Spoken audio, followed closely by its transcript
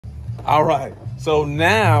All right. So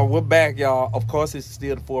now we're back, y'all. Of course, it's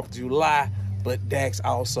still the 4th of July, but Dax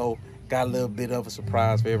also got a little bit of a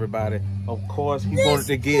surprise for everybody. Of course, he wanted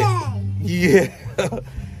to get,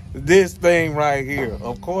 this thing right here.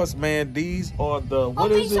 Of course, man, these are the,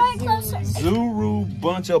 what is it? Zuru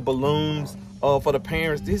bunch of balloons for the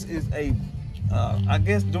parents. This is a, I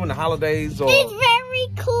guess during the holidays or. It's very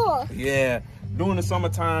cool. Yeah. During the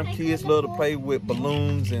summertime, kids love to play with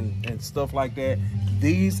balloons and stuff like that.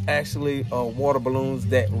 These actually are water balloons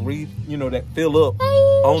that that fill up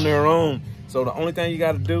on their own. So the only thing you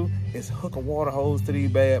got to do is hook a water hose to these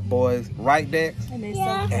bad boys, right, Dax?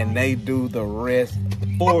 And they do the rest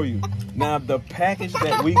for you. Now the package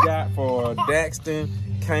that we got for Daxton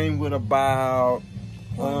came with about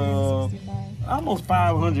almost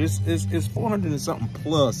 500. It's 400 and something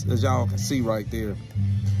plus, as y'all can see right there.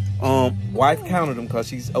 Wife counted them because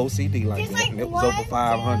she's OCD like that, and it was over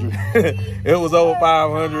 500. It was over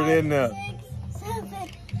 500 in there.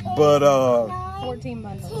 But 14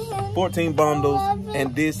 bundles. 14 bundles,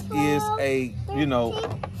 and this is a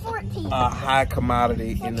a high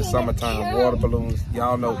commodity in the summertime. Water balloons,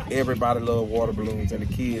 y'all know everybody love water balloons, and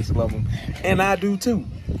the kids love them, and I do too.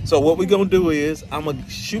 So what we're gonna do is I'm gonna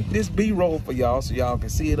shoot this B-roll for y'all so y'all can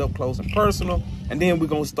see it up close and personal, and then we're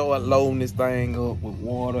gonna start loading this thing up with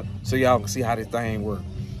water so y'all can see how this thing works.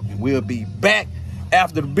 And we'll be back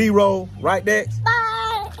after the B-roll, right, Dex?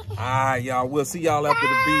 Bye. All right, y'all. We'll see y'all after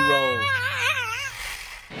the B-roll.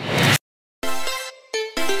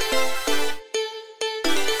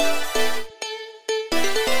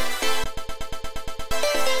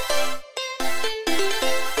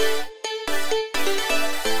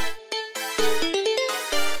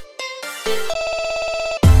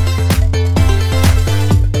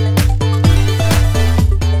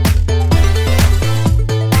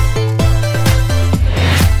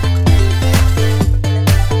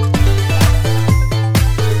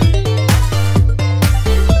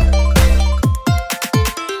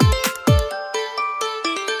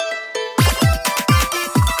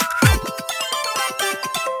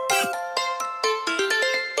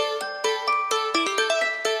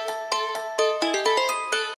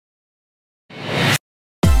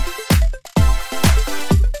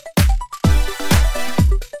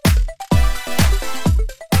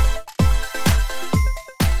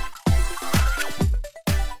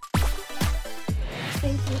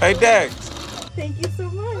 Hey, Dax. Thank you so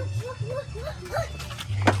much.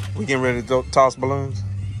 We getting ready to toss balloons?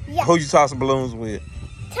 Yeah. Who you tossing balloons with?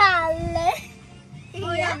 Tyler.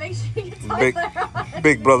 Oh yeah, make sure you Tyler.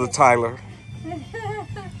 Big brother Tyler.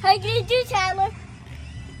 How you gonna do, Tyler?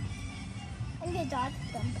 I'm gonna dodge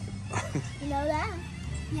them. You know that?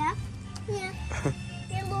 Yeah? Yeah.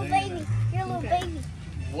 You're a little baby. You're a little baby.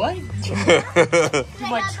 What? Dude,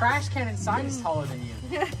 my trash can inside is taller than you.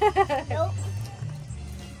 Nope.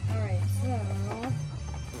 Alright, so...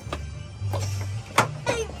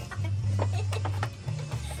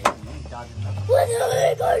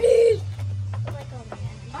 What are these?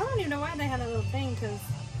 I don't even know why they had a little thing, because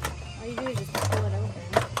all you do is just pull it open.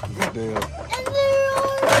 Good deal. And they're all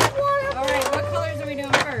water. Alright, what colors are we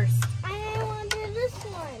doing first? I want to do this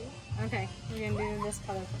one. Okay, we're going to do this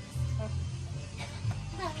color first.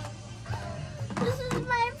 This is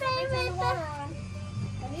my favorite one.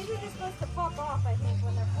 And these are just supposed to pop off, I think,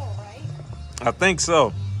 when they're full, right? I think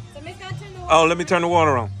so. Somebody's got to turn the water Oh, let me turn the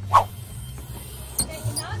water on. Okay,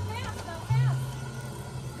 not fast, not fast.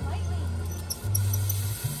 Lightly.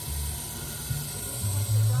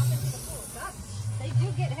 Drop into the pool. Gosh, they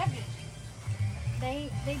do get heavy.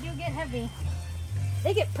 They do get heavy.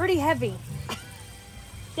 They get pretty heavy.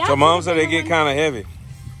 So Mom said they get kind of heavy.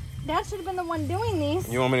 Dad should have been the one doing these.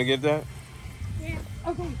 You want me to get that? Yeah.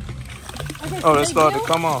 Okay. Okay. Oh, that's starting to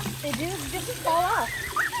come off. They do just fall off.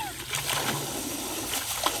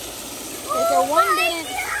 Okay, so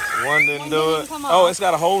One didn't do it. come Oh, off. it's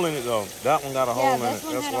got a hole in it though. That one got a hole in it. this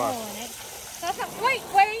one That's had a why. hole in it. That's not,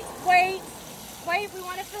 wait. We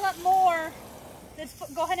want to fill up more. Let's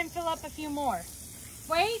go ahead and fill up a few more.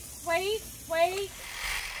 Wait.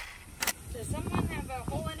 Does someone have a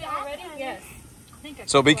hole in it already? Yes. I think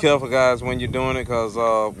So be careful, guys, when you're doing it, because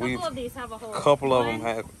A couple of these have a hole. couple of One,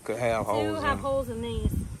 them could have holes two in have them. holes in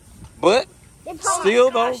these. But They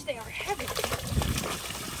still, though, Gosh, they are heavy.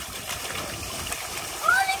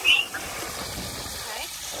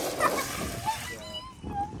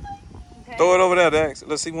 Okay. throw it over there, Dax.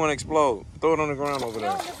 Let's see one explode. Throw it on the ground over No,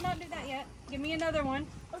 there. let's not do that yet. Give me another one.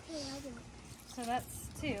 Okay, I'll do it. So that's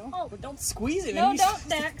two. Oh, But don't squeeze it. No, man. don't,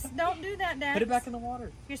 Dax. Don't do that, Dax. Put it back in the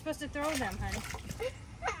water. You're supposed to throw them, honey.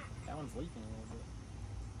 That one's leaking a little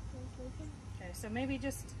bit. Okay, so maybe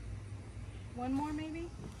just one more maybe.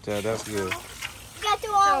 Yeah, that's good. Got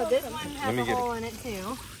to all. So this one has a get hole in it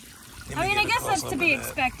too. I mean, I guess that's to be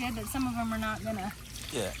expected that some of them are not gonna.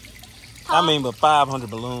 Yeah. I mean, but 500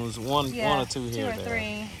 balloons, one Yeah, or two here. 2 or and there.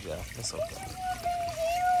 3. Yeah, that's okay.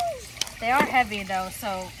 They are heavy though,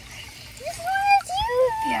 so This one is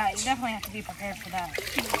huge. yeah, you definitely have to be prepared for that. Oh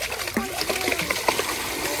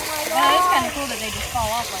Yeah, it's kind of cool that they just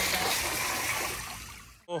fall off like that.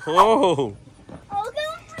 Oh. Oh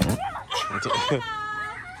god.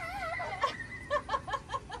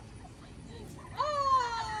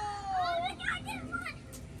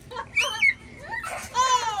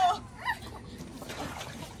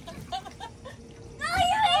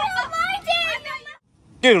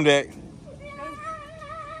 Get him, Dak.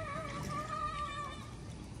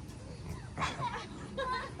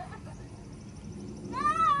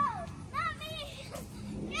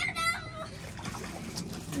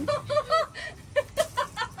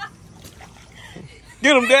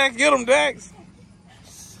 Get him, Dax. Get him, Dax.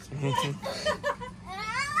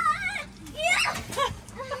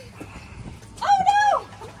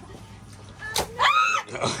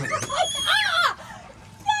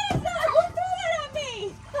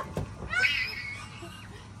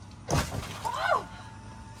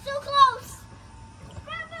 So close.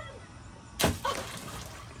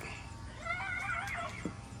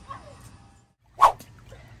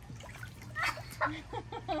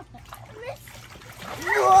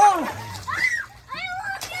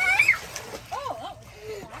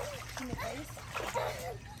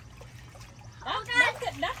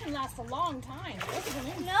 That can last a long time.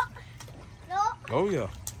 No. No. Oh, yeah.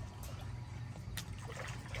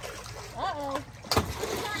 Uh-oh.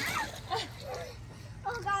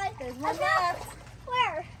 Oh god. There's one left.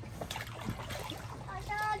 Where? Oh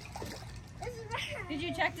god. This is bad. Did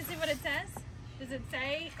you check to see what it says? Does it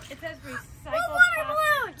say? It says What recycled water plastic.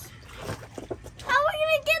 balloons? How are we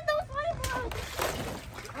gonna get those water balloons?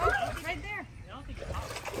 Oh, right there.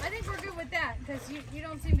 I think we're good with that because you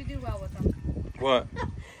don't seem to do well with them. What?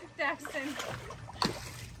 Daxton.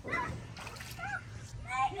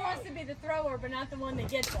 He wants to be the thrower, but not the one that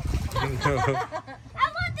gets them. I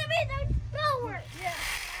want to be the thrower. Yeah.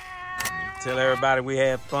 Tell everybody we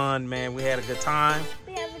had fun, man. We had a good time.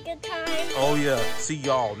 We have a good time. Oh, yeah. See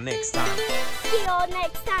y'all next time. See y'all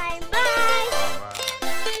next time. Bye.